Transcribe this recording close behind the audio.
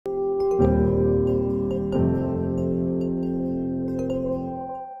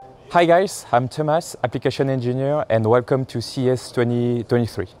Hi guys, I'm Thomas, Application Engineer, and welcome to CES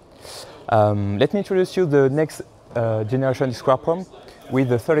 2023. Let me introduce you the next generation EEPROM with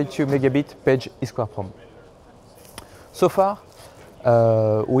the 32 megabit page EEPROM. So far,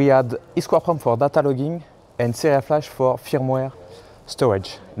 we had EEPROM for data logging and serial flash for firmware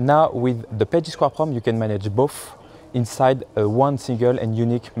storage. Now with the page EEPROM, you can manage both inside one single and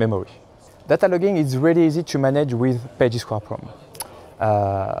unique memory. Data logging is really easy to manage with page EEPROM.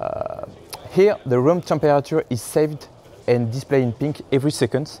 Here, the room temperature is saved and displayed in pink every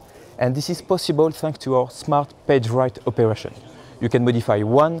second, and this is possible thanks to our smart page write operation. You can modify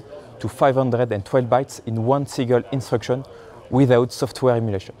 1 to 512 bytes in one single instruction without software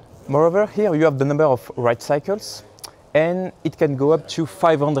emulation. Moreover, here you have the number of write cycles, and it can go up to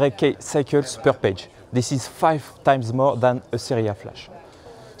 500k cycles per page. This is 5 times more than a serial flash.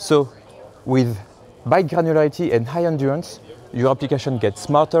 So, with byte granularity and high endurance, your application gets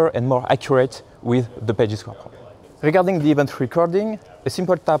smarter and more accurate with the page EEPROM. Regarding the event recording, a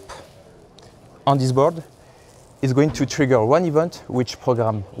simple tap on this board is going to trigger one event which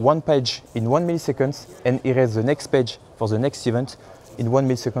programs one page in 1 millisecond and erase the next page for the next event in 1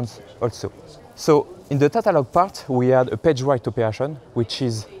 millisecond also. So in the data log part, we had a page write operation, which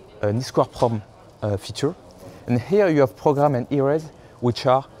is an EEPROM feature. And here you have program and erase, which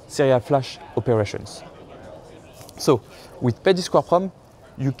are serial flash operations. So with page EEPROM,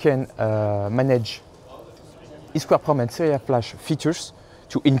 you can manage EEPROM and serial flash features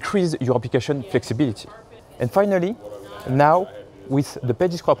to increase your application flexibility. And finally, now with the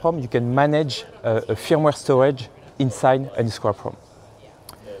page EEPROM, you can manage a firmware storage inside an EEPROM.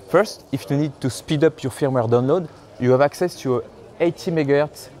 First, if you need to speed up your firmware download, you have access to a 80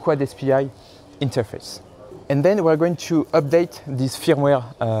 MHz quad SPI interface. And then we're going to update this firmware,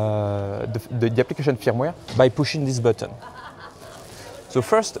 the application firmware, by pushing this button. So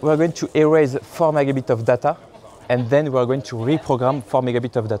first, we're going to erase 4 megabits of data, and then we're going to reprogram 4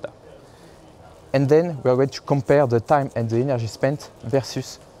 megabits of data. And then we're going to compare the time and the energy spent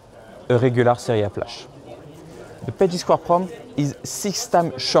versus a regular serial flash. The page EEPROM is 6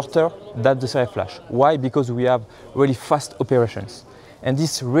 times shorter than the serial flash. Why? Because we have really fast operations. And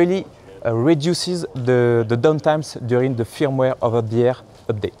this really reduces the downtimes during the firmware over-the-air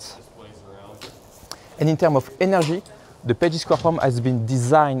updates. And in terms of energy, the page EEPROM has been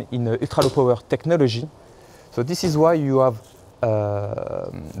designed in ultra-low power technology. So this is why you have,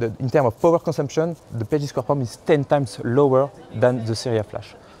 in terms of power consumption, the page EEPROM is 10 times lower than the serial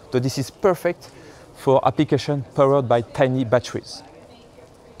flash. So this is perfect for applications powered by tiny batteries.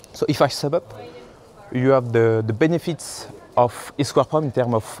 So if I sum up, you have the benefits of EEPROM in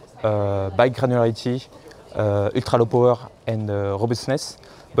terms of byte granularity, ultra-low power and robustness,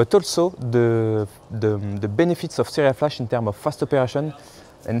 but also the benefits of serial flash in terms of fast operation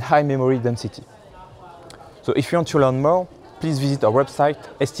and high memory density. So if you want to learn more, please visit our website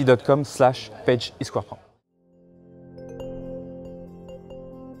st.com/page EEPROM.